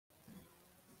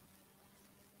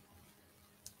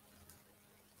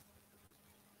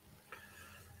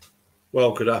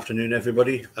Well, good afternoon,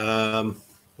 everybody. I want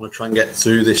to try and get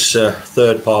through this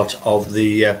third part of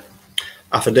the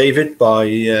affidavit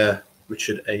by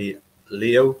Richard A.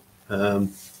 Leo.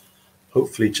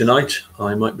 Hopefully tonight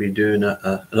I might be doing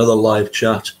another live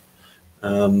chat,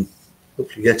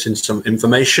 hopefully getting some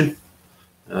information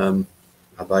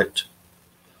about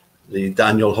the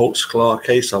Daniel Holtz-Clark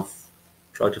case. I've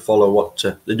tried to follow what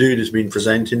the dude has been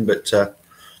presenting, but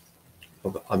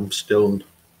I'm still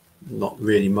not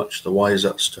really much the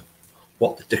wiser as to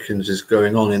what the dickens is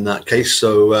going on in that case.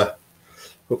 So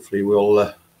hopefully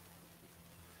we'll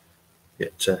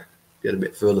get a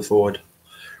bit further forward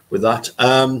with that.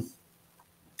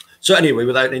 So anyway,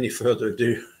 without any further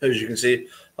ado, as you can see,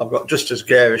 I've got just as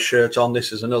garish shirt on.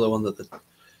 This is another one that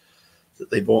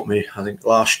they bought me, I think,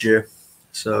 last year.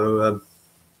 So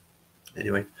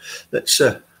anyway, let's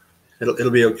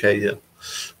it'll be okay. Yeah,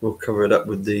 we'll cover it up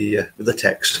with the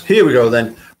text. Here we go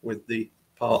then with the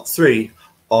part 3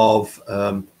 of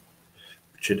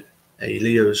Richard A.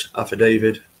 Leo's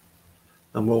affidavit,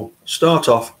 and we'll start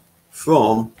off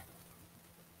from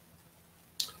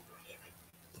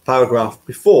the paragraph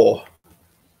before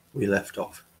we left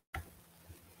off,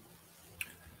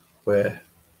 where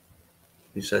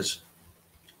he says,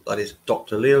 that is,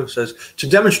 Dr. Leo says, to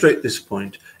demonstrate this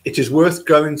point, it is worth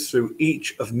going through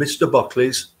each of Mr.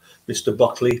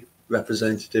 Buckley,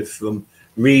 representative from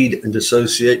Reed and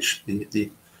Associates,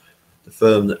 the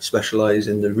firm that specialize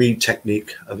in the Reed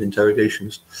technique of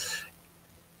interrogations.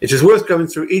 It is worth going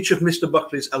through each of Mr.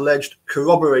 Buckley's alleged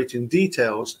corroborating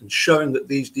details and showing that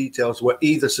these details were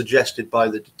either suggested by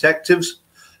the detectives,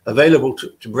 available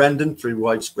to Brendan through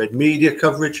widespread media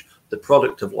coverage, the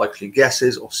product of likely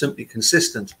guesses, or simply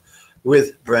consistent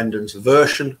with Brendan's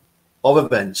version of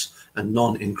events and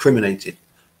non-incriminating,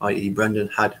 i.e. Brendan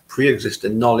had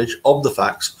pre-existing knowledge of the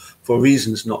facts for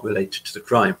reasons not related to the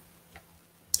crime.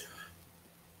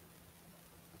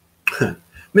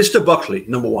 Mr. Buckley,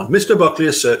 number 1. Mr. Buckley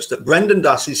asserts that Brendan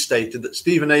Dassey stated that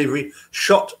Stephen Avery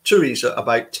shot Teresa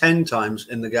about 10 times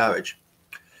in the garage.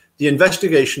 The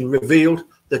investigation revealed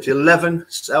that 11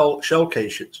 shell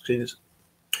casings.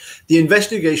 The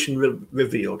investigation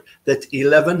revealed that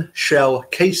 11 shell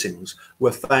casings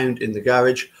were found in the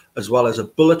garage, as well as a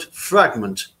bullet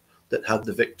fragment that had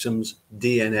the victim's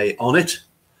DNA on it.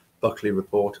 Buckley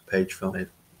report, page 5.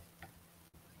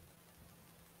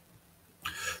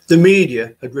 The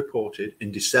media had reported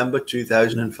in December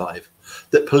 2005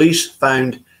 that police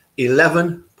found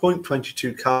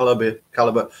 11.22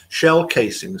 caliber shell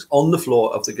casings on the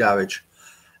floor of the garage,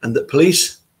 and that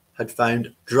police had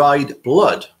found dried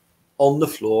blood on the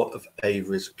floor of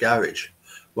Avery's garage.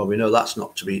 Well, we know that's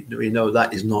not to be. We know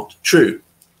that is not true,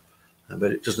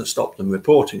 but it doesn't stop them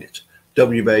reporting it.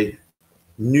 WBA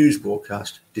news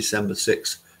broadcast, December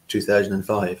 6,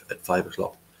 2005 at 5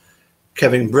 o'clock.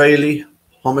 Kevin Braley,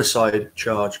 homicide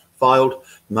charge filed.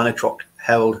 Manitrock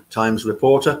Herald Times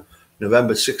reporter,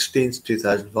 November 16th,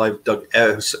 2005. Doug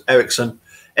Erickson,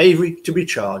 Avery to be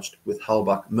charged with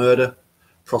Halbach murder.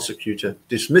 Prosecutor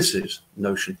dismisses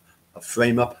notion of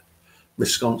frame-up.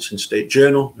 Wisconsin State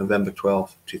Journal, November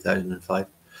 12, 2005.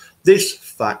 This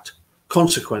fact,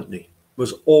 consequently,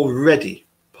 was already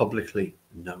publicly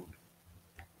known.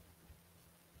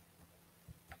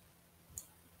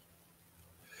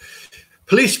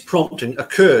 Police prompting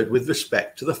occurred with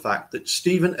respect to the fact that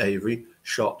Stephen Avery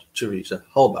shot Teresa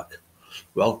Halbach.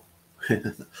 Well,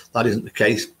 that isn't the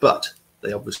case, but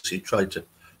they obviously tried to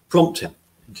prompt him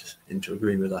into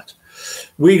agreeing with that.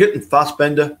 Wiegert and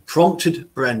Fassbender prompted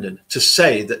Brendan to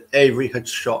say that Avery had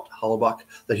shot Halbach,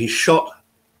 that he shot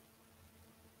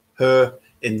her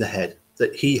in the head,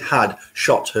 that he had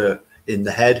shot her in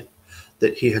the head,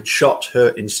 that he had shot her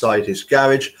inside his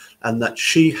garage, and that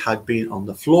she had been on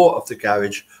the floor of the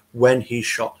garage when he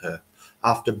shot her.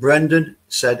 After Brendan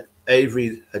said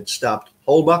Avery had stabbed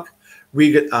Halbach,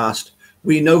 Wiegert asked,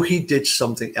 "We know he did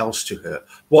something else to her.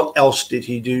 What else did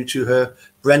he do to her?"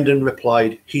 Brendan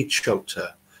replied, "He choked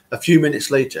her." A few minutes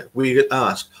later, Wiegert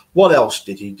asked, "What else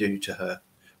did he do to her?"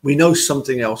 "We know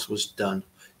something else was done.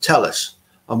 Tell us,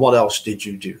 and what else did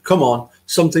you do? Come on,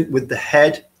 something with the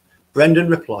head." Brendan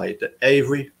replied that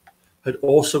Avery had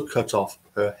also cut off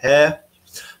her hair.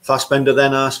 Fassbender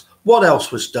then asked, "What else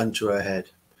was done to her head?"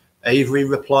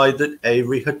 Brendan replied that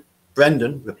Avery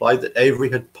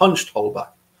had punched Halbach.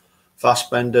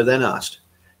 Fassbender then asked,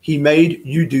 "He made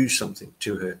you do something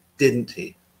to her, didn't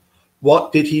he?"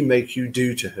 "What did he make you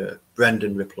do to her?"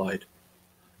 Brendan replied.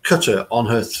 "Cut her on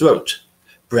her throat,"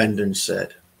 Brendan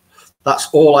said. "That's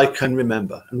all I can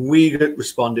remember." And Wiegert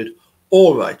responded,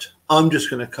 "All right, I'm just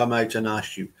going to come out and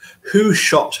ask you, who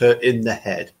shot her in the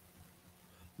head?"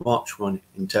 March 1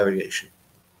 interrogation.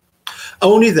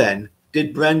 Only then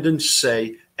did Brendan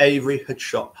say Avery had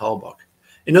shot Halbach.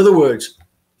 In other words,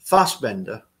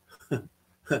 Fassbender,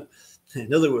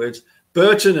 in other words,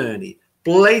 Bert and Ernie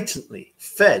blatantly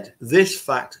fed this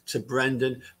fact to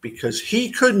Brendan because he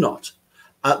could not,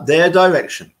 at their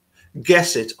direction,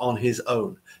 guess it on his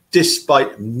own,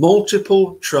 despite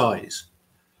multiple tries.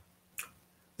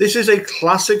 This is a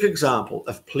classic example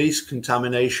of police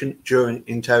contamination during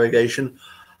interrogation.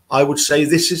 I would say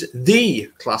this is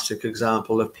the classic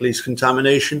example of police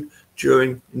contamination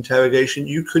during interrogation.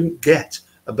 You couldn't get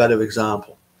a better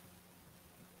example.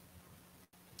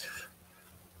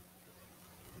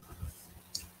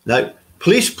 Now,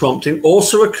 police prompting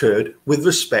also occurred with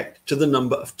respect to the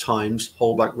number of times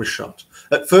Halbach was shot.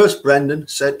 At first, Brendan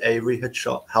said Avery had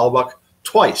shot Halbach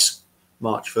twice,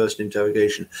 March 1st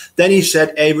interrogation. Then he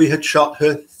said Avery had shot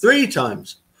her 3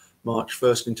 times, March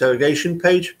 1st interrogation,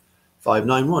 page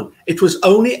 591. It was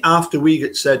only after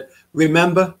Wiegert said,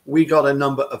 remember, we got a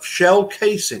number of shell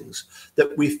casings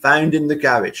that we found in the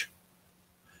garage.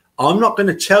 I'm not going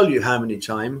to tell you how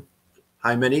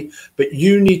many, but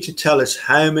you need to tell us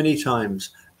how many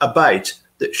times about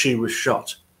that she was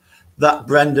shot. That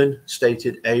Brendan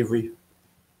stated Avery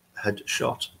had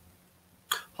shot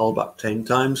Halbach 10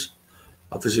 times.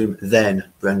 I presume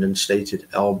then Brendan stated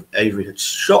Avery had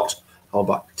shot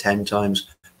Halbach 10 times,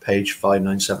 page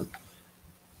 597.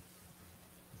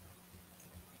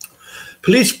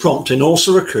 Police prompting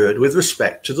also occurred with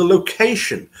respect to the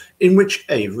location in which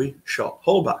Avery shot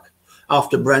Halbach.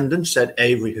 After Brendan said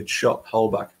Avery had shot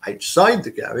Halbach outside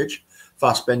the garage,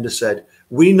 Fassbender said,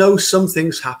 we know some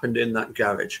things happened in that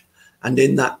garage and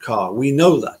in that car. We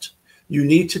know that. You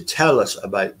need to tell us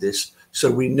about this so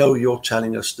we know you're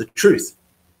telling us the truth.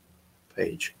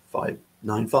 Page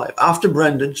 595. After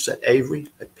Brendan said Avery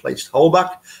had placed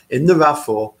Halbach in the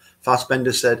RAV4,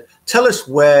 Fassbender said, tell us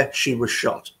where she was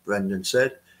shot. Brendan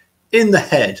said, in the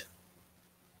head.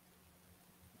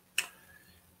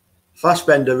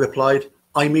 Fassbender replied,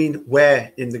 I mean,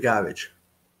 where in the garage?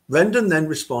 Brendan then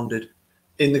responded,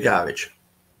 in the garage.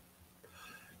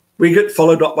 Wiegert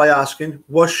followed up by asking,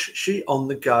 was she on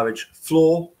the garage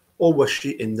floor or was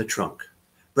she in the trunk?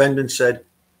 Brendan said,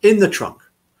 in the trunk.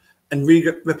 And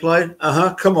Wiegert replied,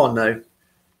 come on now.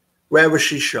 Where was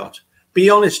she shot? Be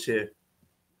honest here.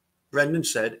 Brendan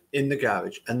said, in the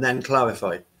garage, and then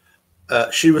clarified,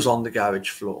 she was on the garage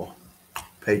floor.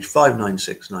 Page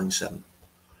 59697.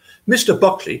 Mr.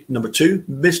 Buckley, number 2,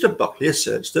 Mr. Buckley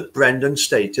asserts that Brendan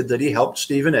stated that he helped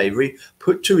Stephen Avery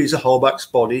put Teresa Halbach's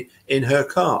body in her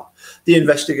car. The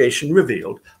investigation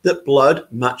revealed that blood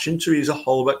matching Teresa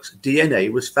Halbach's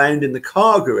DNA was found in the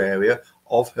cargo area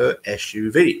of her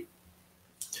SUV.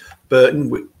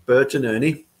 Bert and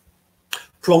Ernie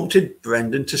prompted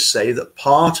Brendan to say that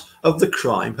part of the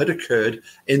crime had occurred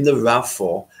in the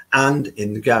RAV4 and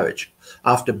in the garage.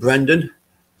 After Brendan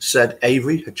said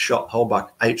Avery had shot Halbach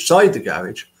outside the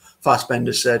garage,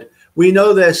 Fassbender said, we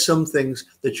know there's some things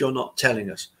that you're not telling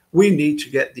us. We need to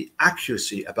get the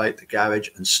accuracy about the garage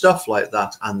and stuff like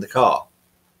that and the car.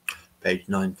 Page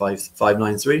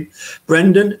 593.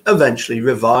 Brendan eventually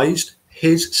revised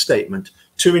his statement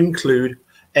to include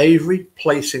Avery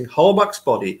placing Halbach's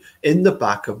body in the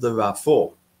back of the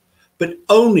RAV4, but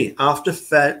only after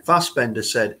Fassbender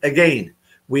said, again,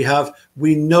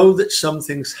 we know that some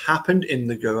things happened in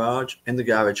the garage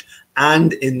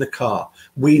and in the car.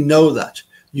 We know that.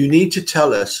 You need to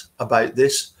tell us about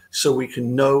this so we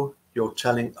can know you're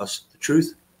telling us the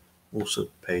truth. Also,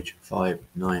 page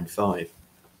 595.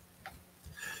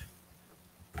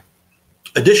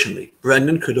 Additionally,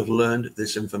 Brendan could have learned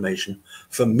this information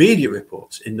from media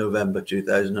reports. In November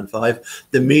 2005,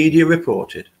 the media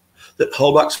reported that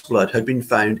Halbach's blood had been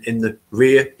found in the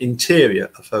rear interior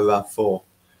of her RAV4.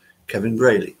 Kevin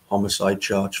Braley, homicide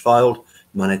charge filed,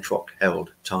 Manitrock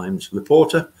Herald Times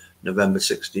reporter, November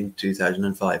 16,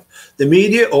 2005. The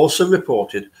media also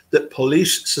reported that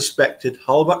police suspected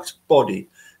Halbach's body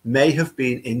may have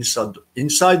been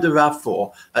inside the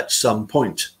RAV4 at some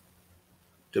point.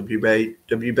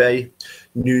 WBA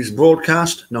News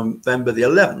broadcast, November the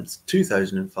 11th,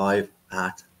 2005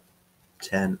 at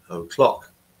 10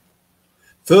 o'clock.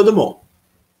 Furthermore,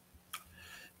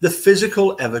 the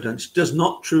physical evidence does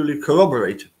not truly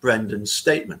corroborate Brendan's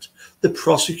statement. The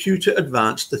prosecutor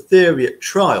advanced the theory at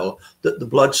trial that the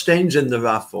bloodstains in the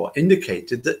RAV4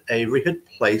 indicated that Avery had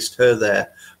placed her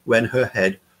there when her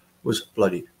head was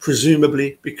bloody,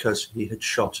 presumably because he had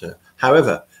shot her.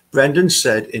 However, Brendan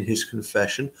said in his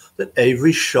confession that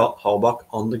Avery shot Halbach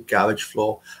on the garage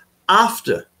floor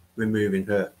after removing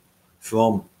her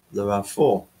from the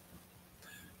RAV4.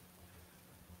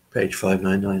 Page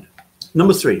 599.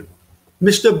 Number 3.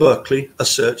 Mr. Buckley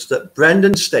asserts that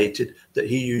Brendan stated that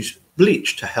he used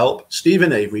bleach to help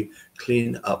Stephen Avery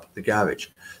clean up the garage.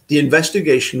 The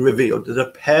investigation revealed that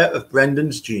a pair of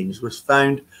Brendan's jeans was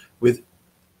found with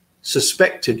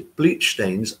suspected bleach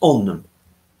stains on them.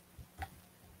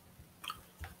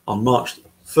 On March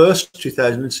 1st,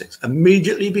 2006,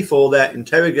 immediately before their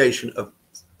interrogation of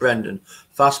Brendan,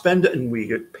 Fassbender and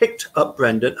Wiegert picked up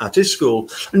Brendan at his school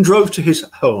and drove to his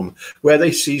home, where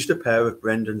they seized a pair of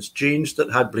Brendan's jeans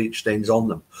that had bleach stains on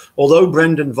them. Although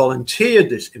Brendan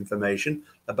volunteered this information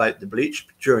about the bleach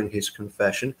during his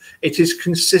confession, it is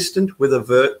consistent with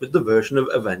the version of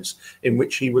events in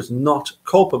which he was not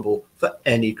culpable for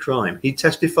any crime. He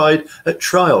testified at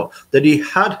trial that he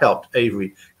had helped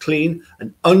Avery clean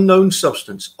an unknown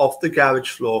substance off the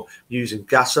garage floor using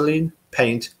gasoline,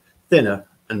 paint, thinner,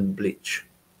 and bleach,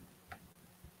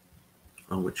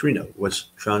 and which we know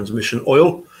was transmission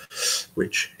oil,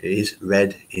 which is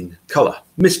red in colour.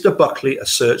 Mr. Buckley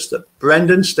asserts that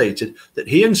Brendan stated that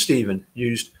he and Stephen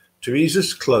used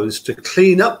Teresa's clothes to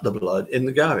clean up the blood in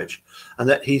the garage, and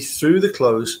that he threw the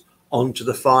clothes onto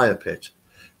the fire pit.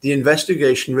 The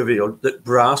investigation revealed that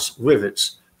brass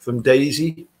rivets from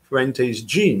Dassey Fuente's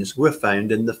jeans were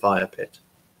found in the fire pit.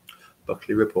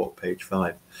 Buckley report, page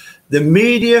 5. The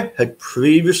media had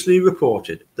previously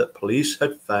reported that police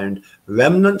had found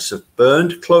remnants of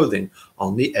burned clothing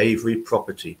on the Avery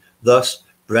property. Thus,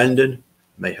 Brendan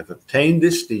may have obtained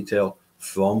this detail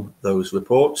from those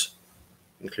reports,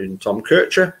 including Tom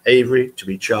Kircher, Avery, to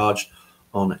be charged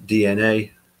on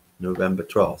DNA November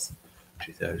 12th,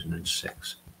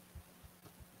 2006.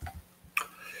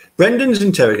 Brendan's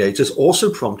interrogators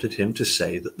also prompted him to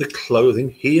say that the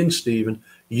clothing he and Stephen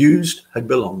used had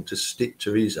belonged to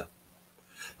Teresa.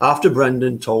 After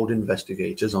Brendan told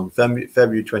investigators on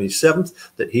February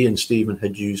 27th that he and Stephen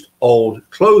had used old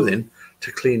clothing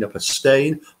to clean up a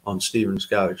stain on Stephen's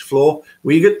garage floor,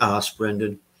 Wiegert asked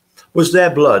Brendan, was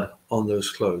there blood on those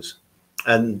clothes?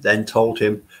 And then told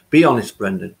him, be honest,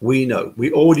 Brendan, we know.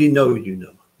 We already know you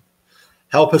know.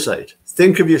 Help us out.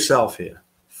 Think of yourself here.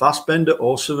 Fassbender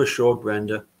also assured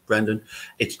Brendan,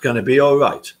 it's going to be all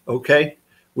right, okay?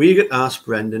 Wiegert asked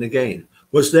Brendan again,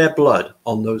 was there blood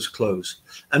on those clothes?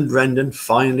 And Brendan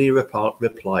finally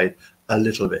replied, a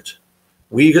little bit.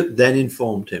 Wiegert then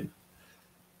informed him,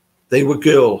 they were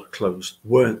girl clothes,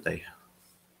 weren't they?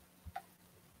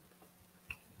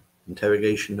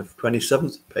 Interrogation of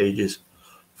 27th, pages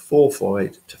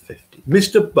 448 to 50.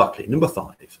 Mr. Buckley, number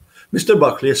 5. Mr.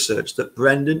 Buckley asserts that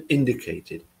Brendan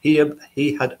indicated he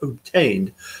had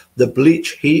obtained the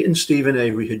bleach he and Stephen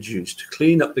Avery had used to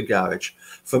clean up the garage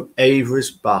from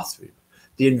Avery's bathroom.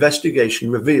 The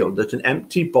investigation revealed that an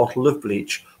empty bottle of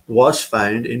bleach was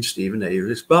found in Stephen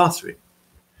Avery's bathroom.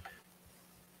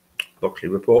 Buckley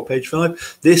report, page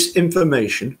 5. This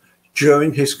information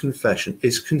during his confession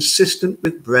is consistent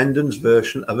with Brendan's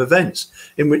version of events,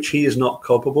 in which he is not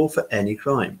culpable for any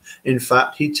crime. In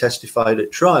fact, he testified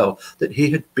at trial that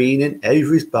he had been in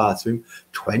Avery's bathroom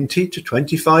 20 to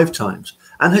 25 times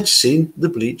and had seen the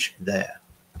bleach there.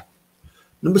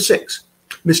 Number 6.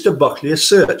 Mr. Buckley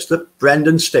asserts that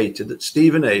Brendan stated that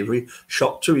Stephen Avery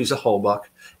shot Teresa Halbach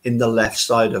in the left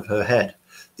side of her head.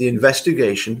 The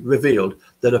investigation revealed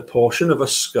that a portion of a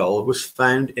skull was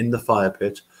found in the fire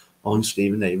pit on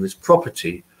Stephen Avery's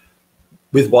property,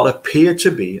 with what appeared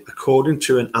to be, according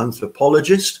to an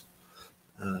anthropologist,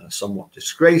 somewhat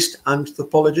disgraced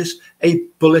anthropologist, a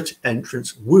bullet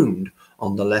entrance wound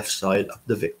on the left side of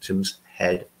the victim's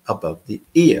head above the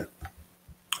ear.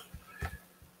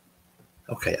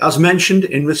 Okay, as mentioned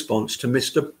in response to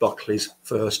Mr. Buckley's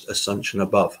first assertion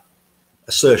above,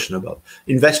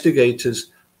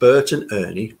 investigators Bert and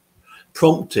Ernie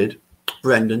prompted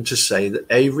Brendan to say that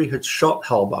Avery had shot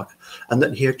Halbach and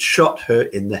that he had shot her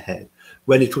in the head,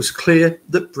 when it was clear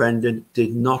that Brendan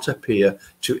did not appear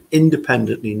to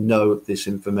independently know this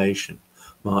information.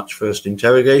 March 1st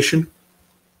interrogation.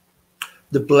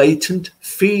 The blatant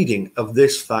feeding of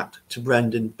this fact to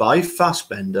Brendan by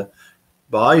Fassbender,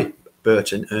 by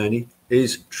Bert and Ernie,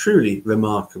 is truly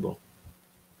remarkable.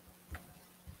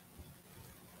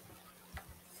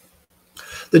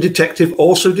 The detective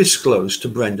also disclosed to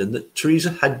Brendan that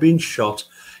Teresa had been shot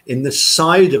in the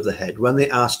side of the head when they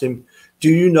asked him, do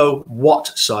you know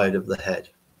what side of the head?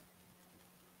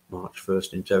 March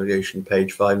 1st interrogation,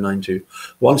 page 592.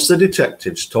 Once the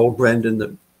detectives told Brendan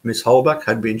that Miss Halbach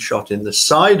had been shot in the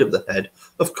side of the head,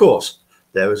 of course,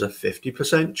 there was a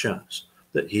 50% chance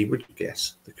that he would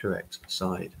guess the correct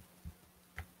side.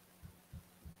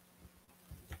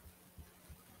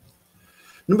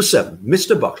 Number 7,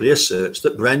 Mr. Buckley asserts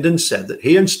that Brendan said that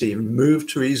he and Stephen moved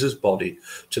Teresa's body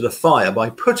to the fire by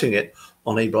putting it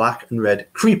on a black and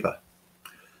red creeper.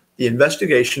 The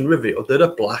investigation revealed that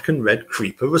a black and red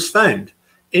creeper was found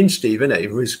in Stephen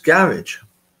Avery's garage.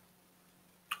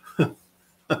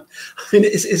 I mean,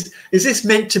 is this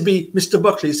meant to be, Mr.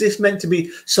 Buckley, is this meant to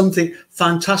be something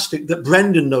fantastic that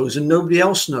Brendan knows and nobody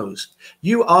else knows?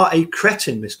 You are a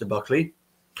cretin, Mr. Buckley.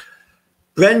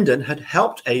 Brendan had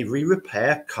helped Avery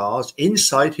repair cars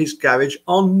inside his garage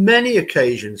on many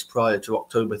occasions prior to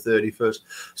October 31st.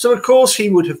 So, of course, he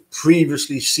would have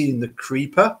previously seen the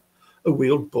creeper, a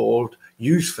wheeled board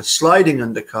used for sliding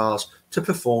under cars to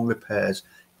perform repairs,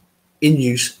 in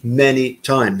use many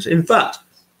times. In fact,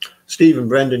 Steve and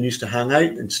Brendan used to hang out,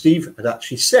 and Steve had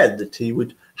actually said that he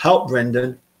would help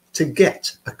Brendan to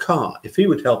get a car. If he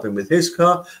would help him with his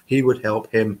car, he would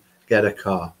help him get a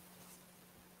car.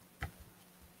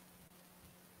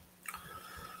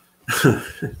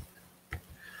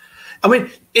 I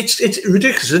mean, it's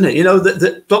ridiculous, isn't it? You know,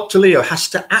 that Dr. Leo has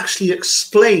to actually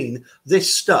explain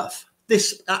this stuff,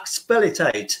 spell it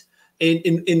out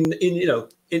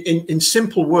in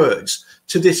simple words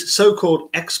to this so-called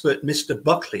expert, Mr.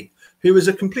 Buckley, who is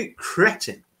a complete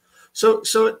cretin. So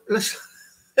this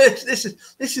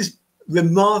is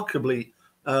remarkably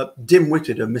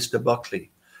dim-witted of Mr.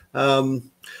 Buckley.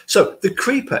 So the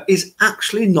creeper is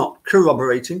actually not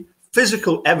corroborating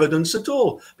physical evidence at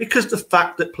all, because the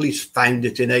fact that police found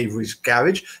it in Avery's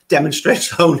garage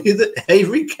demonstrates only that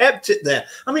Avery kept it there.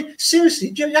 I mean, seriously,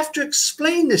 you have to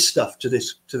explain this stuff to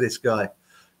this guy.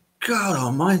 God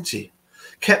almighty.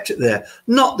 Kept it there.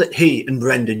 Not that he and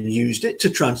Brendan used it to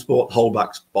transport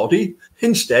Holbach's body.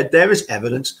 Instead, there is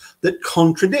evidence that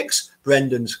contradicts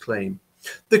Brendan's claim.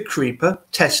 The creeper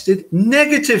tested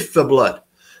negative for blood.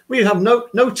 We have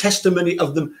no testimony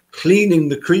of them cleaning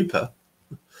the creeper.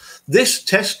 This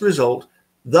test result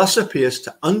thus appears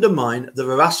to undermine the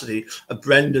veracity of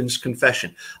Brendan's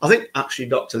confession. I think, actually,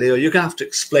 Dr. Leo, you're going to have to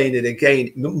explain it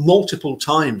again multiple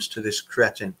times to this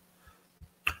cretin.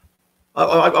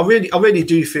 I really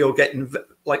do feel getting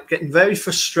very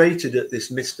frustrated at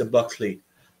this Mr. Buckley.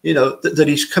 You know, that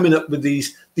he's coming up with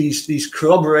these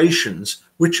corroborations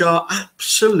which are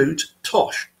absolute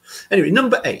tosh. Anyway,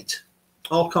 number 8.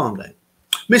 I'll calm down.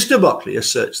 Mr. Buckley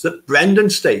asserts that Brendan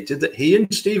stated that he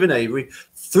and Stephen Avery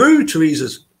threw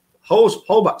Teresa's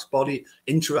Holbach's body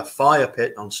into a fire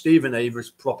pit on Stephen Avery's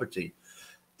property.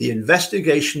 The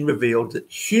investigation revealed that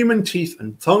human teeth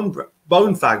and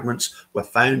bone fragments were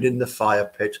found in the fire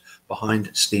pit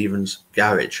behind Stephen's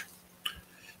garage.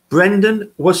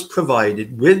 Brendan was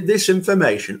provided with this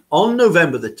information on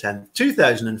November the 10th,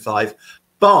 2005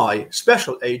 by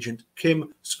Special Agent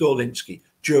Kim Skolinski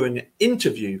during an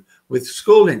interview with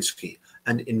Skolinski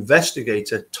and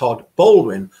investigator Todd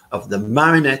Baldwin of the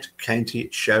Marinette County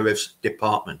Sheriff's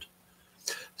Department.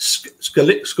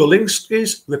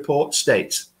 Skolinski's report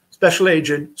states, Special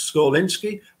Agent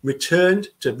Skolinski returned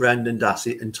to Brendan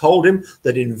Dassey and told him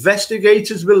that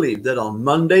investigators believed that on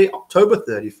Monday, October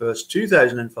 31st,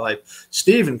 2005,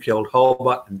 Stephen killed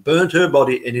Holbach and burnt her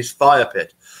body in his fire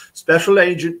pit. Special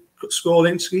Agent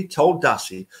Skolinski told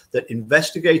Dassey that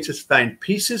investigators found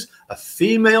pieces of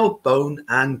female bone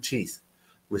and teeth.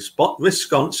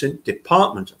 Wisconsin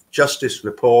Department of Justice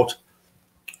report.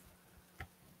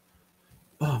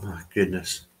 Oh my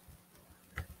goodness.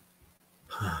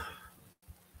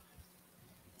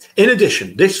 In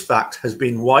addition, this fact has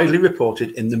been widely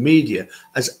reported in the media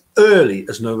as early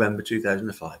as November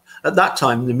 2005. At that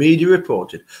time, the media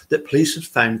reported that police had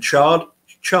found charred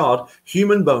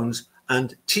human bones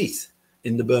and teeth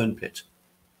in the burn pit.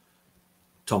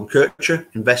 Tom Kircher,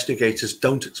 investigators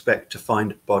don't expect to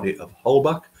find body of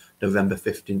Holbach, November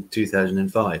 15,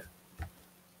 2005.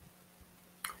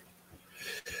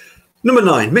 Number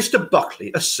 9, Mr.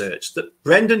 Buckley asserts that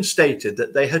Brendan stated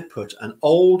that they had put an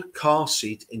old car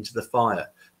seat into the fire.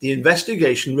 The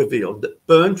investigation revealed that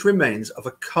burnt remains of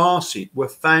a car seat were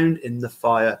found in the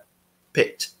fire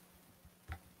pit.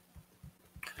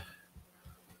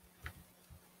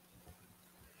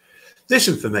 This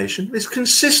information is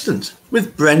consistent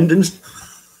with Brendan's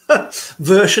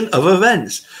version of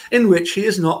events, in which he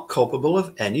is not culpable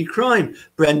of any crime.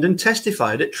 Brendan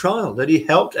testified at trial that he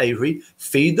helped Avery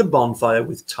feed the bonfire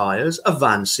with tires, a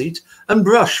van seat, and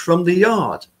brush from the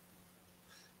yard.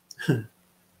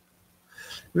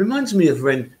 Reminds me of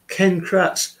when Ken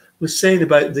Kratz was saying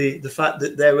about the fact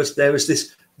that there was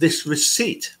this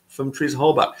receipt from Teresa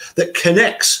Holbach that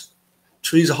connects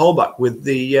Teresa Holbach with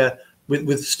the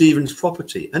with Stephen's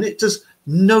property, and it does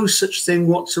no such thing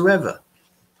whatsoever.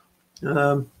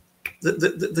 The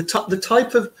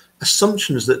type of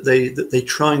assumptions that they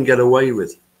try and get away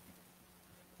with,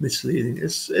 misleading.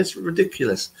 It's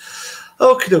ridiculous.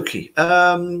 Okie dokie.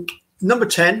 Number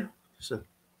 10, So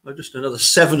just another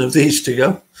 7 of these to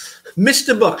go.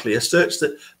 Mr. Buckley asserts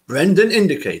that Brendan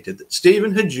indicated that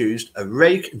Stephen had used a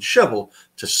rake and shovel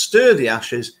to stir the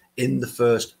ashes in the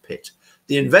first pit.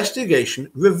 The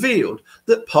investigation revealed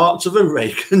that parts of a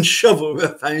rake and shovel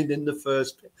were found in the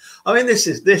first pit. I mean,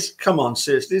 this. Come on,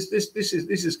 seriously, this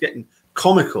is getting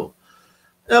comical.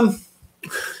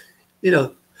 You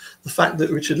know, the fact that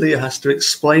Richard Lear has to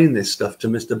explain this stuff to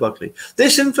Mr. Buckley.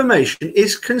 This information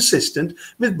is consistent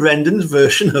with Brendan's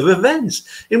version of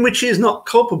events, in which he is not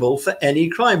culpable for any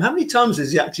crime. How many times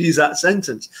has he actually used that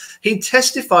sentence? He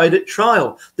testified at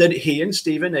trial that he and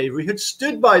Stephen Avery had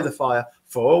stood by the fire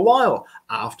for a while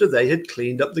after they had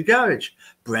cleaned up the garage.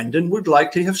 Brendan would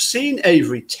likely have seen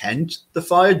Avery tend the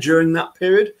fire during that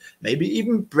period. Maybe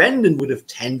even Brendan would have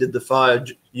tended the fire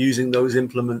using those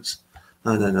implements.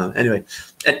 I don't know. Anyway,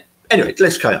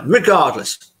 let's carry on.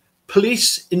 Regardless,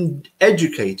 police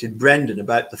educated Brendan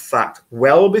about the fact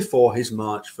well before his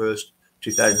March 1st,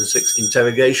 2006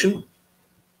 interrogation.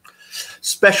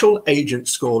 Special Agent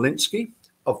Skorlinski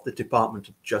of the Department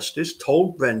of Justice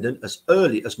told Brendan as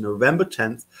early as November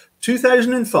 10th,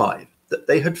 2005 that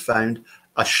they had found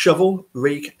a shovel,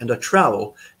 rake and a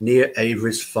trowel near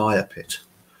Avery's fire pit.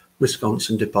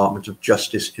 Wisconsin Department of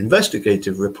Justice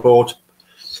investigative report.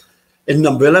 In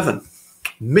number 11,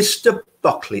 Mr.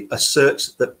 Buckley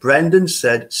asserts that Brendan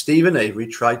said Stephen Avery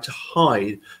tried to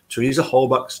hide Teresa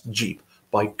Halbach's Jeep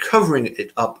by covering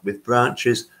it up with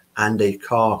branches and a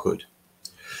car hood.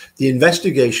 The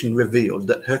investigation revealed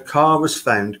that her car was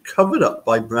found covered up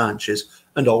by branches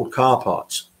and old car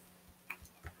parts.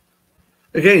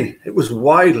 Again, it was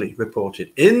widely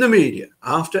reported in the media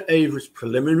after Avery's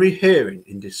preliminary hearing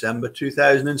in December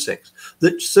 2006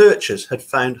 that searchers had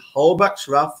found Halbach's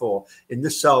RAV4 in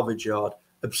the salvage yard,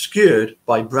 obscured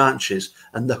by branches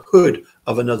and the hood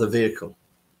of another vehicle.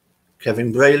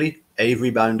 Kevin Braley,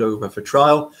 Avery bound over for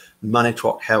trial,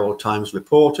 Manitowoc Herald Times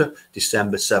reporter,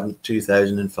 December 7,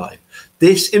 2005.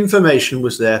 This information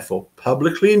was therefore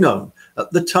publicly known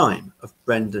at the time of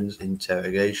Brendan's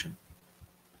interrogation.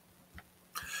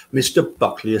 Mr.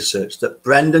 Buckley asserts that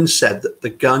Brendan said that the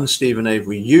gun Stephen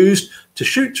Avery used to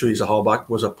shoot Teresa Halbach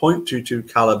was a .22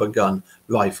 caliber gun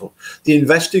rifle. The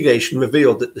investigation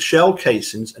revealed that the shell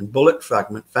casings and bullet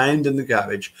fragment found in the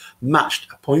garage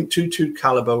matched a .22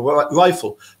 caliber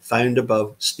rifle found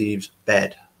above Steve's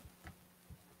bed.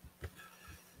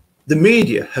 The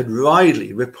media had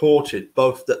widely reported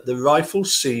both that the rifle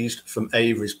seized from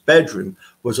Avery's bedroom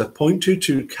was a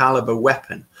 .22 caliber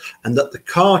weapon and that the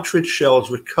cartridge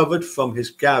shells recovered from his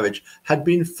garage had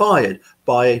been fired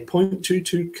by a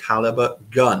 .22 caliber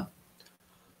gun.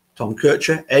 Tom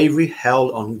Kircher, Avery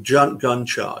held on gun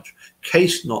charge,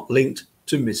 case not linked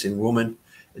to missing woman,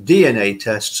 DNA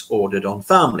tests ordered on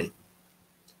family.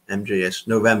 MJS,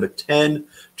 November 10,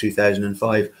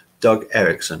 2005. Doug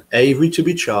Erickson, Avery to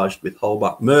be charged with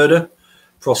Halbach murder.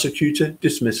 Prosecutor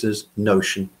dismisses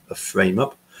notion of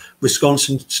frame-up.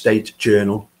 Wisconsin State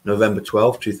Journal, November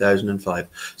 12, 2005.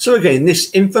 So again,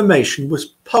 this information was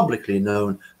publicly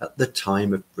known at the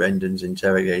time of Brendan's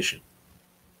interrogation.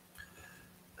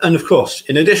 And of course,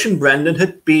 in addition, Brendan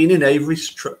had been in Avery's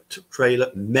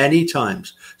trailer many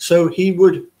times, so he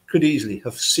could easily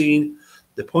have seen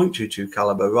the .22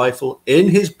 caliber rifle in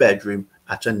his bedroom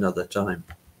at another time.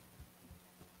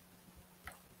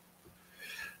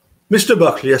 Mr.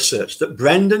 Buckley asserts that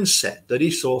Brendan said that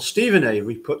he saw Stephen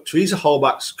Avery put Teresa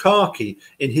Halbach's car key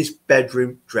in his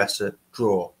bedroom dresser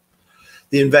drawer.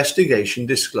 The investigation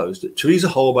disclosed that Teresa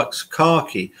Halbach's car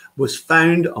key was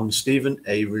found on Stephen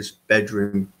Avery's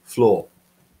bedroom floor.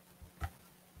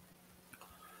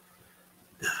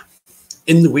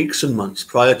 In the weeks and months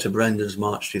prior to Brendan's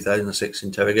March 2006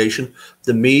 interrogation,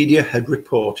 the media had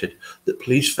reported that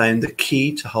police found the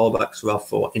key to Halbach's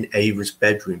RAV4 in Avery's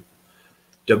bedroom.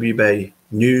 WBay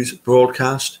News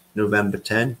broadcast, November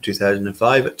 10,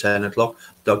 2005 at 10 o'clock.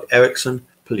 Doug Erickson,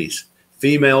 police.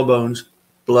 Female bones,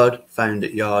 blood found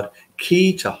at yard.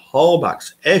 Key to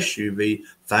Halbach's SUV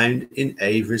found in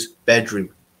Avery's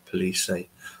bedroom, police say.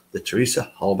 The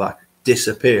Teresa Halbach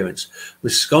disappearance.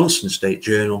 Wisconsin State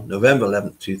Journal, November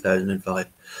 11, 2005.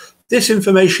 This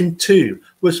information too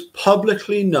was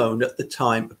publicly known at the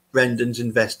time of Brendan's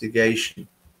investigation.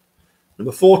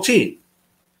 Number 14.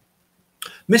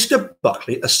 Mr.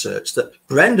 Buckley asserts that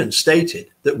Brendan stated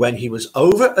that when he was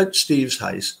over at Steve's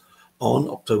house on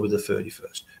October the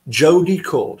 31st, Jody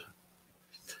called.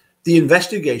 The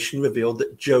investigation revealed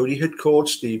that Jody had called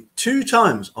Steve 2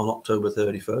 times on October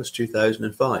 31st,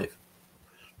 2005.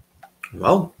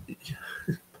 Well,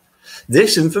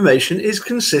 this information is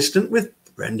consistent with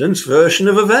Brendan's version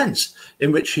of events,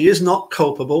 in which he is not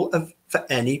culpable for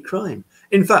any crime.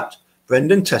 In fact,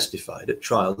 Brendan testified at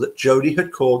trial that Jody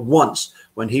had called once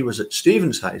when he was at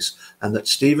Stephen's house, and that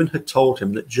Stephen had told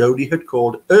him that Jody had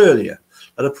called earlier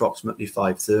at approximately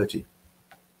 5:30.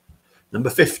 Number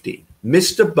 15.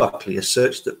 Mr. Buckley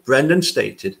asserts that Brendan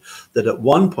stated that at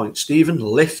one point Stephen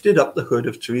lifted up the hood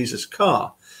of Teresa's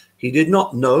car. He did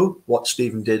not know what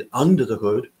Stephen did under the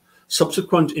hood.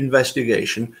 Subsequent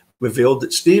investigation revealed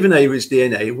that Stephen Avery's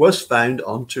DNA was found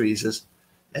on Teresa's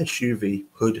SUV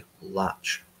hood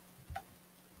latch.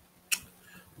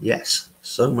 Yes,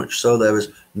 so much so there was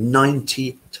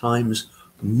 90 times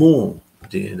more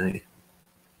DNA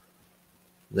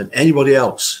than anybody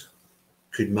else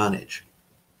could manage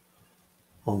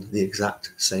on the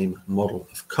exact same model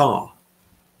of car.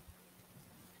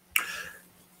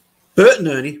 Bert and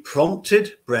Ernie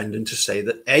prompted Brendan to say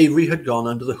that Avery had gone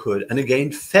under the hood and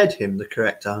again fed him the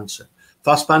correct answer.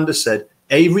 Fassbender said,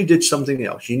 Avery did something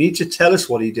else. You need to tell us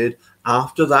what he did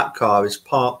after that car is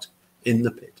parked in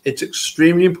the pit. It's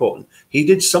extremely important. He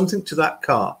did something to that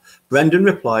car. Brendan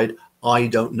replied, I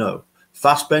don't know.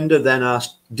 Fassbender then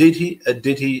asked, did he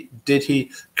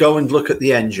go and look at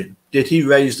the engine? Did he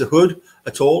raise the hood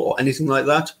at all or anything like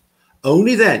that?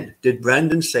 Only then did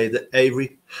Brendan say that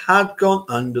Avery had gone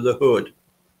under the hood.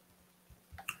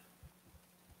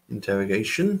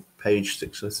 Interrogation, page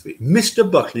 603.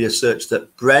 Mr. Buckley asserts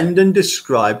that Brendan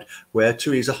described where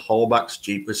Teresa Holbach's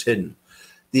Jeep was hidden.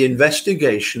 The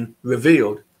investigation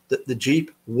revealed that the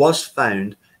Jeep was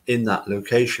found in that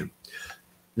location.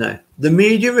 Now, the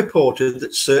media reported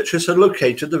that searchers had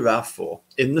located the RAV4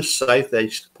 in the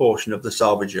southeast portion of the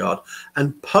salvage yard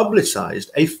and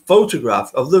publicised a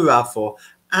photograph of the RAV4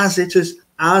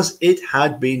 as it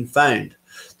had been found,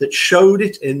 that showed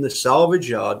it in the salvage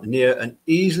yard near an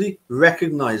easily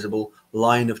recognisable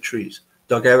line of trees.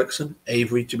 Doug Erickson,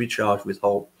 Avery to be charged with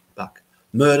Holbach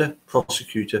murder.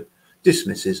 Prosecutor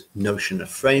dismisses notion of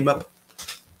frame-up.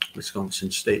 Wisconsin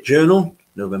State Journal,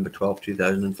 November 12,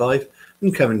 2005.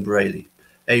 And Kevin Braley,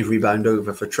 Avery bound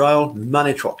over for trial.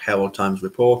 Manitowoc Herald Times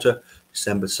reporter,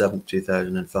 December 7,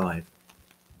 2005.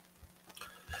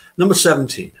 Number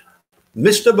 17.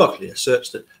 Mr. Buckley asserts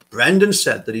that Brendan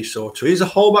said that he saw Teresa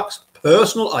Holbach's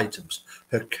personal items,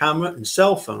 her camera and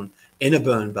cell phone, in a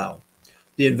burn barrel.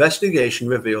 The investigation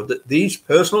revealed that these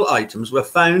personal items were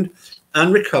found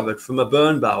and recovered from a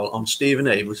burn barrel on Stephen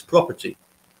Avery's property.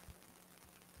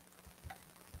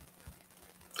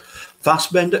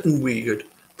 Fassbender and Wiegand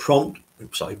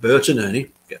Bert and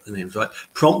Ernie, get the names right,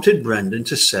 prompted Brendan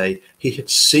to say he had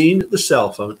seen the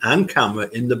cell phone and camera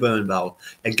in the burn barrel,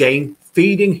 again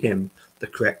feeding him the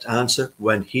correct answer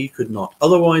when he could not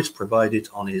otherwise provide it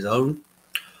on his own.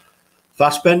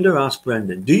 Fassbender asked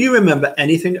Brendan, do you remember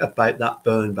anything about that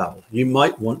burn barrel? You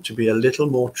might want to be a little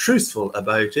more truthful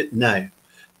about it now.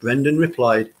 Brendan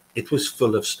replied, it was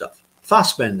full of stuff.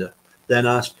 Fassbender then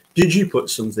asked, did you put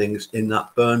some things in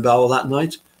that burn barrel that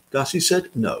night? Dassey said,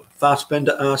 no.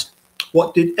 Fassbender asked,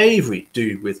 what did Avery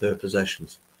do with her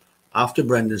possessions? After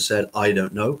Brendan said, I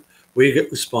don't know, Wiegand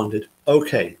responded,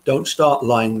 okay, don't start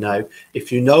lying now. If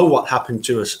you know what happened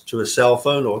to a cell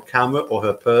phone or a camera or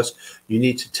her purse, you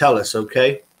need to tell us,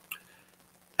 okay?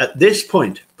 At this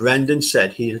point, Brendan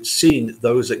said he had seen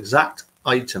those exact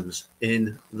items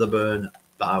in the burn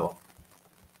barrel.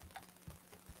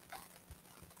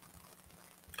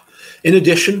 In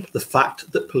addition, the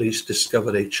fact that police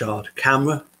discovered a charred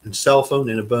camera and cell phone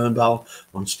in a burn barrel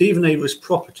on Stephen Avery's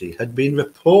property had been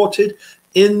reported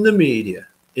in the media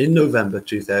in November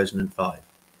 2005.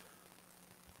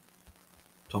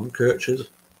 Tom Kircher's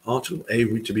article,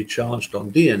 Avery to be charged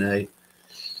on DNA,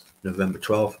 November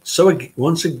 12. So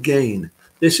once again,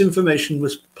 this information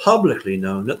was publicly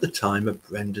known at the time of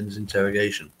Brendan's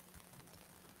interrogation.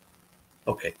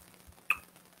 Okay.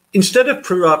 Instead of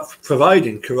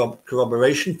providing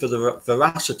corroboration for the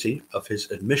veracity of his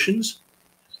admissions,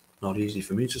 not easy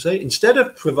for me to say, instead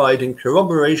of providing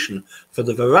corroboration for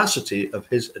the veracity of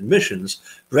his admissions,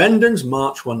 Brendan's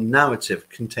March 1 narrative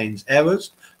contains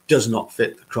errors, does not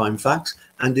fit the crime facts,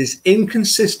 and is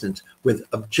inconsistent with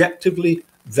objectively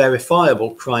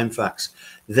verifiable crime facts,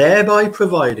 thereby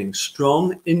providing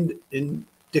strong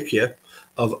indicia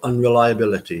of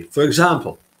unreliability. For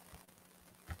example,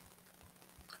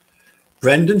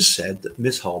 Brendan said that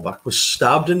Miss Holbach was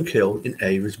stabbed and killed in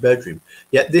Avery's bedroom,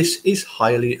 yet this is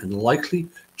highly unlikely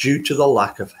due to the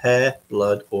lack of hair,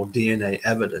 blood, or DNA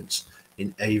evidence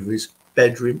in Avery's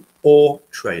bedroom or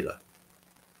trailer.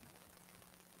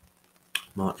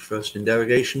 March 1st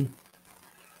interrogation,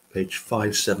 page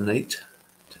 578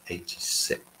 to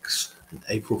 86, and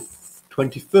April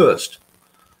 21st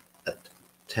at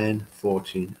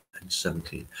 10:14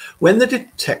 2017. When the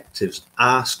detectives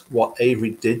asked what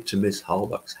Avery did to Miss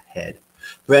Halbach's head,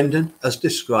 Brendan, as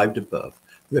described above,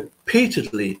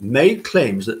 repeatedly made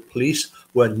claims that police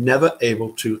were never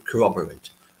able to corroborate.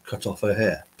 Cut off her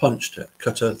hair, punched her,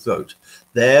 cut her throat,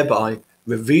 thereby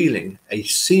revealing a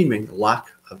seeming lack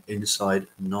of inside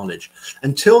knowledge,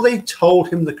 until they told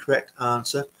him the correct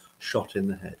answer: shot in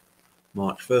the head.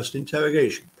 March 1st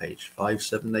interrogation, page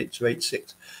 578 to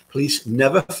 86. Police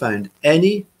never found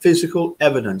any physical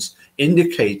evidence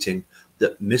indicating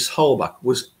that Miss Halbach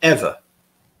was ever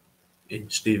in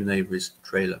Stephen Avery's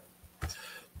trailer.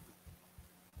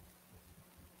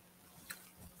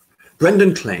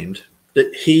 Brendan claimed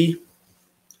that he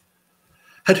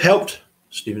had helped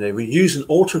Stephen Avery use an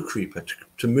auto creeper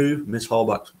to move Miss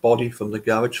Halbach's body from the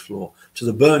garage floor to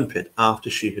the burn pit after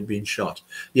she had been shot.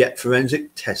 Yet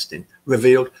forensic testing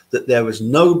revealed that there was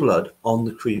no blood on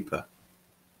the creeper.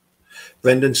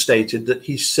 Brendan stated that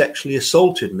he sexually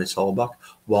assaulted Miss Halbach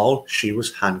while she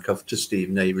was handcuffed to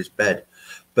Stephen Avery's bed,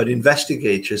 but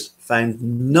investigators found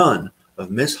none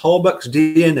of Miss Halbach's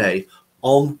DNA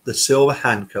on the silver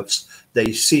handcuffs they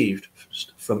received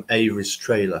from Avery's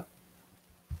trailer.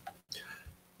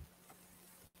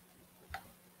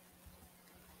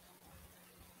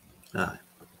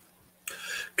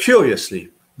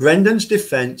 Curiously, Brendan's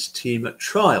defence team at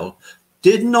trial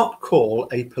did not call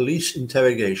a police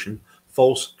interrogation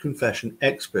false confession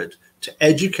expert to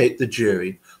educate the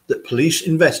jury that police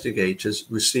investigators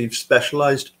receive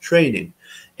specialised training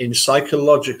in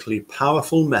psychologically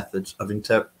powerful methods of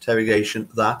interrogation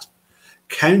that,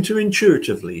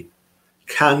 counterintuitively,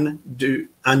 can do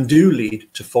lead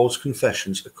to false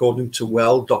confessions, according to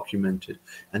well-documented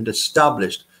and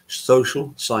established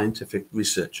social scientific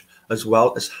research, as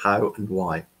well as how and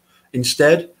why.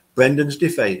 Instead, Brendan's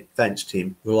defence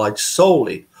team relied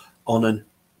solely on an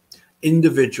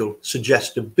individual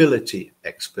suggestibility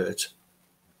expert.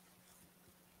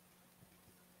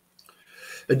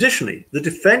 Additionally, the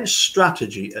defence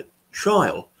strategy at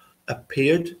trial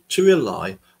appeared to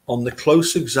rely on the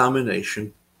close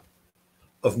examination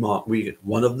of Mark Wiegand,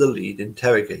 one of the lead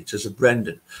interrogators of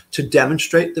Brendan, to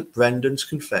demonstrate that Brendan's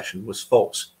confession was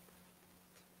false.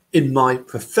 In my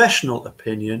professional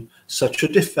opinion, such a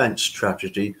defence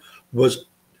strategy was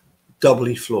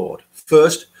doubly flawed.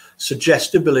 First,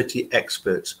 suggestibility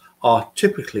experts are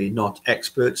typically not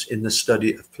experts in the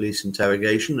study of police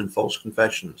interrogation and false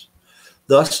confessions.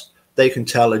 Thus, they can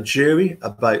tell a jury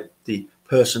about the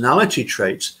personality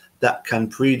traits that can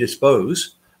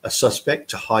predispose a suspect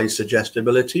to high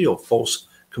suggestibility or false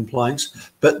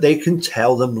compliance, but they can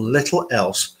tell them little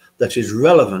else that is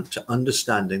relevant to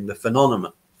understanding the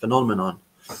phenomenon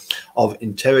of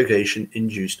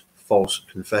interrogation-induced false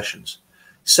confessions.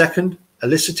 Second,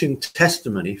 eliciting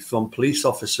testimony from police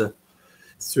officer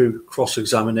through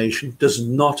cross-examination does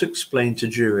not explain to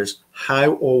jurors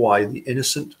how or why the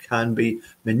innocent can be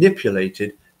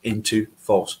manipulated into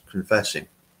false confessing.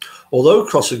 Although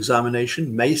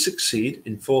cross-examination may succeed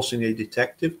in forcing a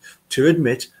detective to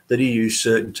admit that he used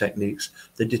certain techniques,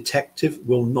 the detective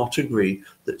will not agree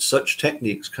that such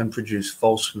techniques can produce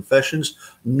false confessions,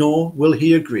 nor will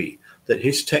he agree that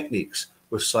his techniques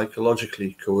were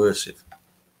psychologically coercive.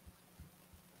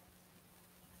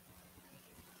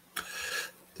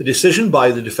 The decision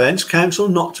by the defence counsel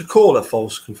not to call a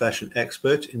false confession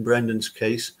expert in Brendan's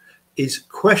case is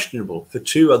questionable for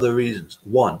two other reasons.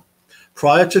 One,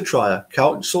 prior to trial,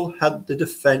 counsel had the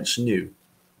defence knew.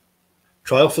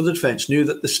 Trial for the defence knew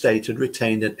that the state had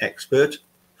retained an expert.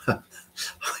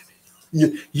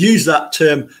 You use that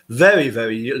term very,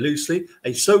 very loosely.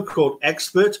 A so-called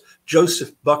expert,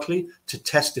 Joseph Buckley, to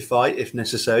testify, if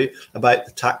necessary, about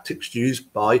the tactics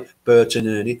used by Bert and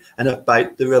Ernie and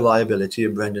about the reliability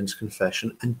of Brendan's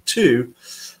confession. And two,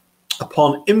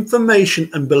 upon information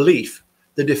and belief,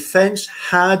 the defence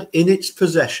had in its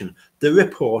possession the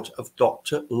report of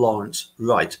Dr. Lawrence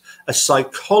Wright, a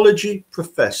psychology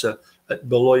professor at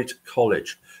Beloit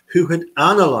College, who had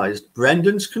analysed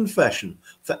Brendan's confession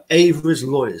for Avery's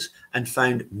lawyers and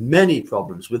found many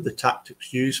problems with the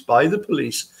tactics used by the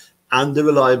police and the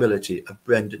reliability of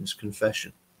Brendan's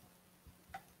confession.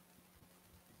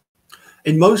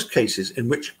 In most cases in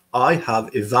which I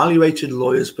have evaluated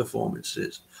lawyers' performance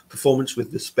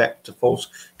with respect to false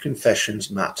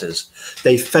confessions matters,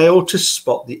 they fail to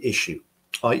spot the issue,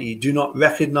 i.e. do not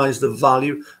recognise the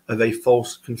value of a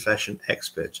false confession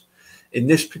expert. In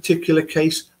this particular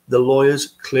case, the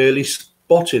lawyers clearly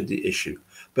spotted the issue,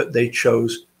 but they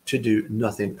chose to do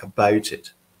nothing about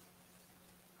it.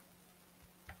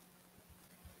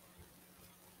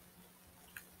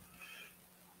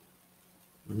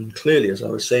 I mean, clearly, as I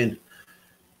was saying,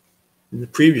 in the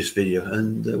previous video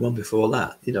and the one before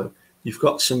that, you know, you've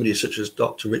got somebody such as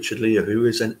Dr. Richard Lear, who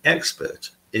is an expert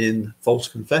in false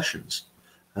confessions,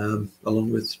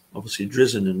 along with obviously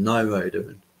Drizzen and Nyrider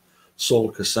and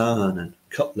Saul Kassan and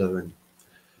Cutler and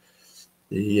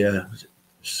the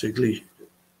Sigley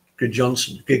Good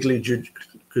Johnson,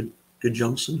 Good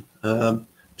Johnson, to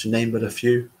name but a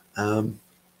few.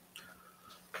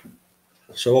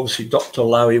 So obviously Dr.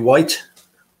 Larry White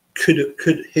could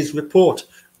his report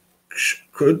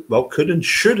could and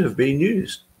should have been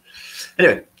used.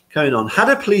 Anyway, carrying on. Had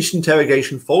a police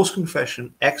interrogation false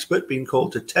confession expert been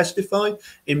called to testify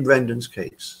in Brendan's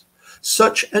case,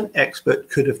 such an expert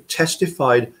could have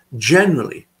testified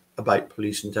generally about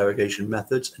police interrogation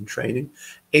methods and training,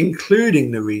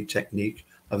 including the Reid technique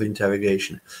of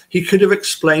interrogation. He could have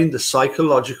explained the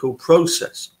psychological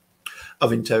process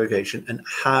of interrogation and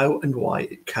how and why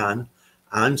it can,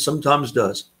 and sometimes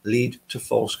does, lead to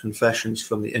false confessions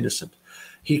from the innocent.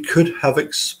 He could have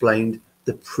explained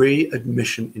the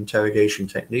pre-admission interrogation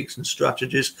techniques and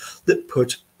strategies that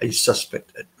put a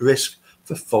suspect at risk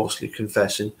for falsely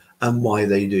confessing and why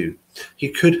they do. He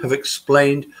could have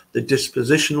explained the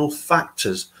dispositional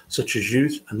factors such as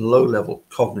youth and low-level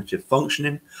cognitive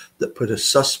functioning that put a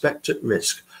suspect at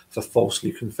risk for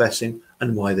falsely confessing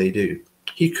and why they do.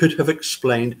 He could have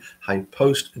explained how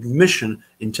post-admission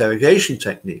interrogation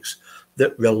techniques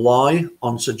that rely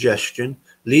on suggestion,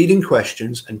 leading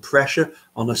questions, and pressure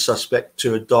on a suspect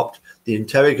to adopt the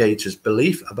interrogator's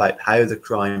belief about how the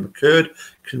crime occurred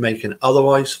can make an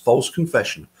otherwise false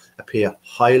confession appear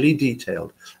highly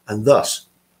detailed and thus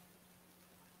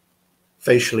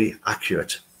facially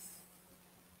accurate.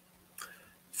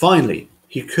 Finally,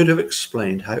 he could have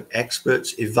explained how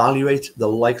experts evaluate the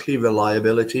likely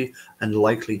reliability and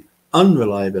likely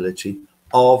unreliability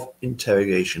of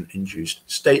interrogation-induced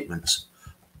statements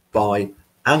by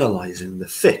analyzing the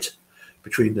fit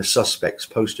between the suspect's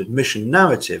post-admission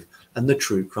narrative and the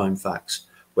true crime facts,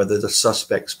 whether the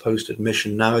suspect's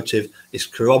post-admission narrative is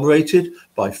corroborated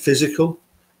by physical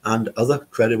and other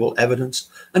credible evidence,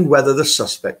 and whether the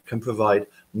suspect can provide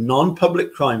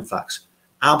non-public crime facts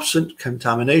absent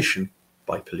contamination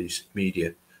by police,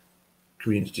 media,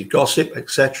 community gossip,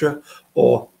 etc.,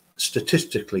 or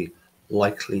statistically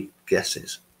likely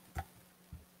guesses.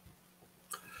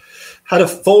 Had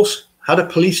a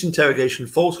police interrogation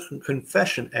false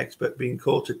confession expert been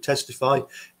called to testify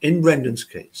in Brendan's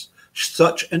case,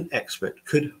 such an expert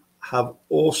could have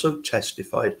also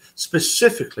testified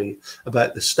specifically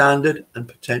about the standard and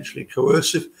potentially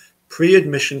coercive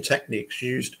pre-admission techniques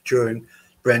used during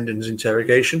Brendan's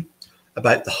interrogation,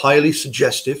 about the highly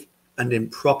suggestive and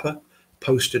improper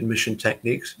post-admission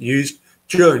techniques used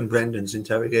during Brendan's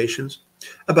interrogations,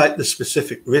 about the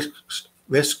specific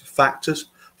risk factors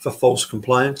for false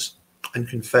compliance and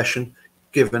confession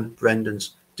given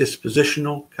Brendan's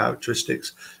dispositional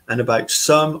characteristics, and about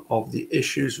some of the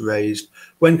issues raised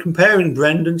when comparing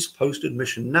Brendan's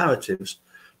post-admission narratives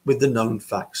with the known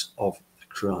facts of the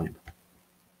crime.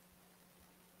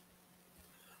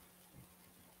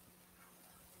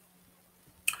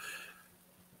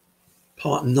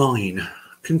 Part 9.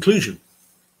 Conclusion.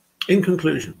 In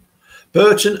conclusion,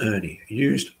 Burt and Ernie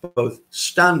used both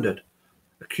standard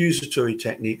accusatory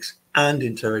techniques and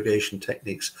interrogation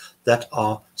techniques that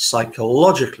are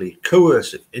psychologically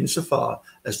coercive insofar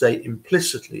as they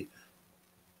implicitly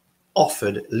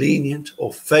offered lenient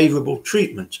or favorable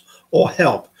treatment or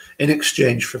help in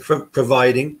exchange for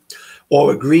providing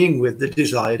or agreeing with the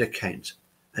desired account,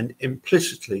 and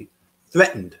implicitly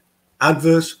threatened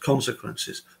adverse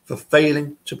consequences for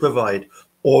failing to provide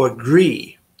or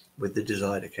agree with the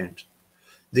desired account.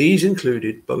 These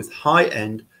included both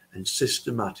high-end and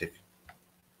systematic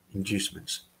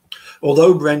inducements.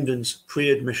 Although Brendan's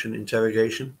pre-admission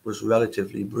interrogation was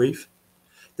relatively brief,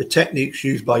 the techniques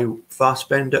used by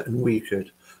Fassbender and Wiechert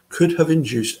could have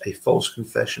induced a false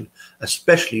confession,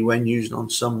 especially when used on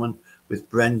someone with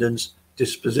Brendan's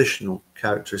dispositional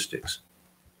characteristics.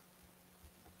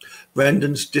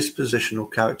 Brendan's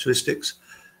dispositional characteristics,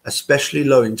 especially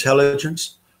low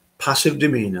intelligence, passive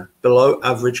demeanor, below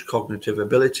average cognitive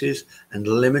abilities, and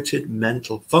limited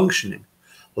mental functioning,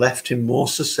 left him more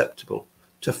susceptible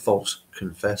to false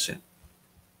confessing.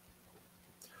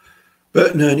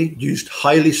 Burt and Ernie used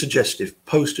highly suggestive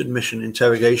post-admission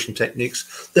interrogation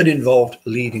techniques that involved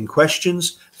leading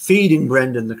questions, feeding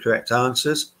Brendan the correct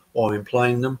answers or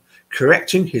implying them,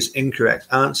 correcting his incorrect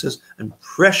answers, and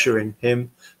pressuring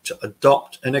him to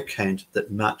adopt an account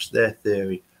that matched their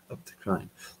theory of the crime.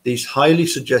 These highly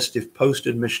suggestive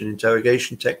post-admission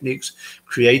interrogation techniques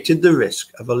created the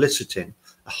risk of eliciting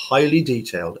a highly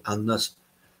detailed and thus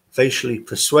facially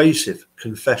persuasive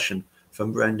confession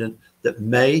from Brendan that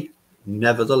may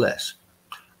nevertheless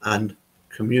and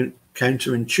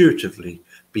counterintuitively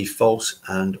be false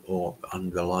and or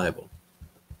unreliable.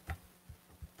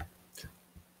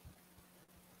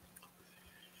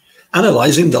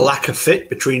 Analysing the lack of fit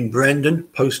between Brendan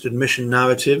post-admission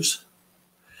narratives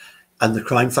and the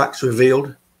crime facts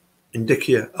revealed,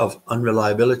 indicia of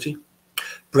unreliability,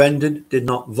 Brendan did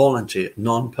not volunteer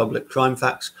non-public crime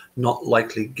facts not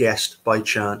likely guessed by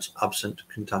chance absent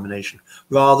contamination.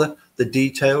 Rather, the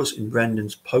details in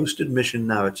Brendan's post-admission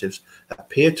narratives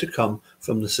appear to come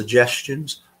from the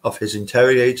suggestions of his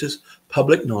interrogators,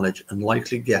 public knowledge, and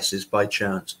likely guesses by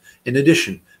chance. In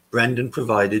addition, Brendan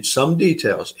provided some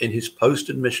details in his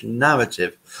post-admission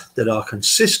narrative that are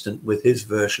consistent with his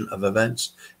version of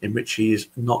events in which he is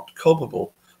not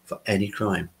culpable for any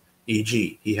crime.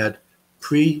 E.g., he had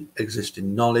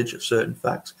pre-existing knowledge of certain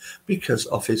facts because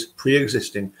of his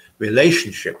pre-existing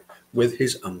relationship with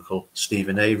his uncle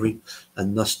Stephen Avery,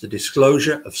 and thus the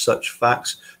disclosure of such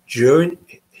facts during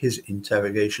his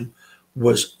interrogation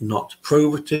was not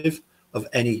probative of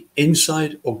any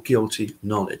inside or guilty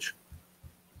knowledge.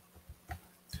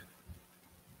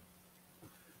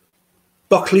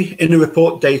 Buckley, in a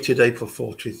report dated April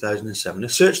 4, 2007,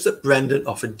 asserts that Brendan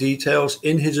offered details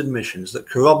in his admissions that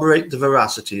corroborate the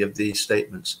veracity of these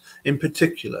statements. In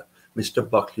particular, Mr.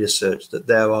 Buckley asserts that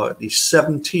there are at least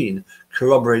 17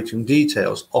 corroborating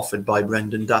details offered by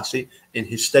Brendan Dassey in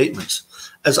his statements,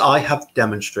 as I have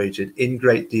demonstrated in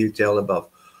great detail above.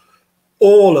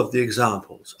 All of the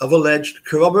examples of alleged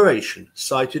corroboration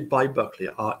cited by Buckley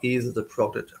are either the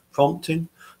product of prompting,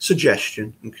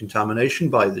 suggestion, and contamination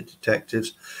by the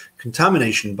detectives,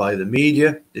 contamination by the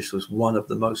media. This was one of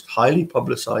the most highly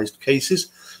publicized cases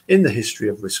in the history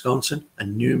of Wisconsin,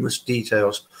 and numerous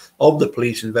details of the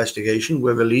police investigation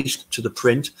were released to the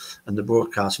print and the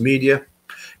broadcast media.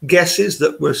 Guesses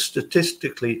that were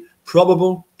statistically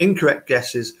probable, incorrect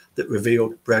guesses that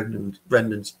revealed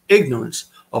Brendan's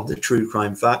ignorance of the true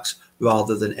crime facts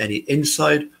rather than any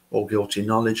inside or guilty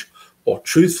knowledge, or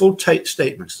truthful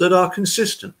statements that are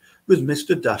consistent with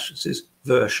Mr. Dassey's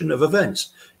version of events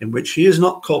in which he is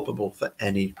not culpable for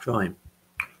any crime.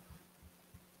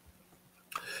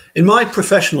 In my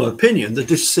professional opinion, the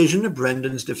decision of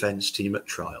Brendan's defence team at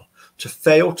trial to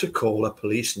fail to call a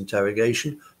police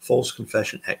interrogation false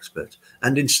confession expert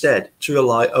and instead to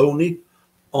rely only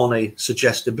on a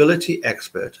suggestibility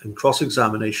expert and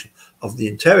cross-examination of the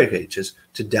interrogators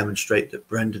to demonstrate that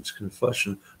Brendan's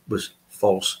confession was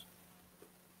false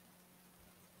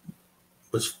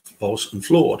and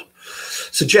flawed.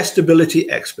 Suggestibility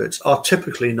experts are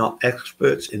typically not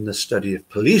experts in the study of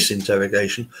police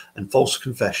interrogation and false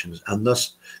confessions, and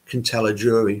thus can tell a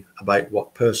jury about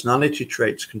what personality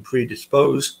traits can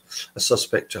predispose a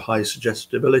suspect to high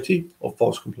suggestibility or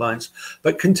false compliance,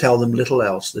 but can tell them little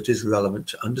else that is relevant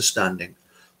to understanding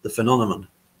the phenomenon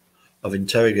of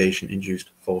interrogation-induced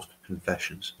false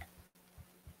confessions.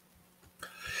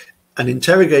 An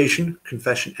interrogation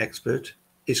confession expert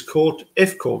is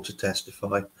if called to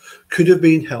testify, could have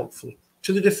been helpful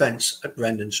to the defence at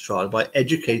Brendan's trial by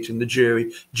educating the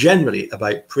jury generally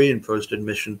about pre- and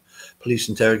post-admission police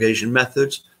interrogation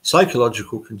methods,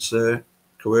 psychological concern,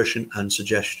 coercion and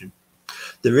suggestion,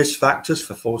 the risk factors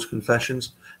for false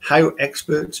confessions, how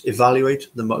experts evaluate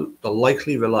the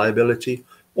likely reliability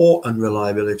or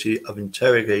unreliability of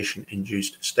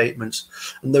interrogation-induced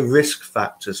statements, and the risk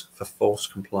factors for false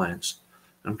compliance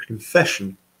and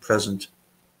confession present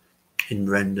in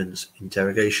Brendan's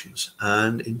interrogations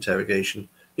and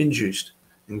interrogation-induced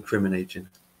incriminating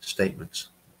statements.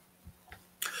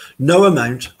 No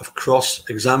amount of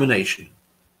cross-examination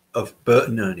of Bert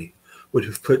and Ernie would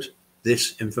have put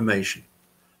this information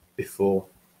before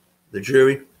the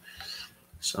jury.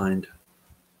 Signed,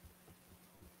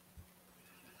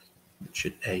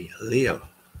 Richard A. Leo.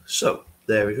 So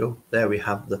there we go. There we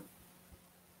have the,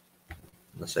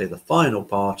 let's say, the final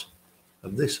part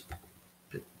of this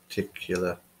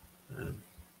particular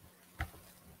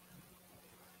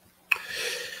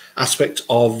aspect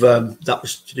of that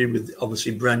was to do with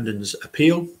obviously Brendan's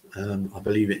appeal, I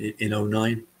believe in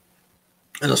 09.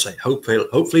 And I say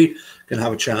hopefully can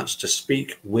have a chance to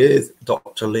speak with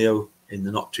Dr. Leo in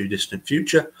the not too distant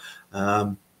future.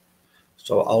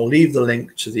 So I'll leave the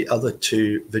link to the other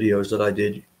two videos that I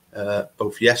did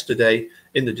both yesterday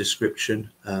in the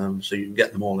description, so you can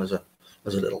get them all as a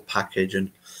little package. And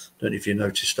I don't know if you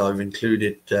noticed, I've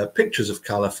included pictures of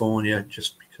California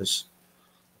just because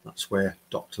that's where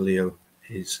Dr. Leo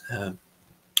is a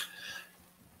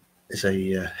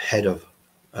head of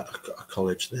a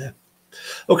college there.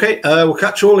 Okay, we'll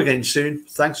catch you all again soon.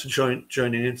 Thanks for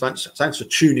joining in. Thanks for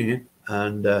tuning in,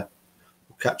 and we'll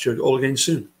catch you all again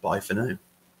soon. Bye for now.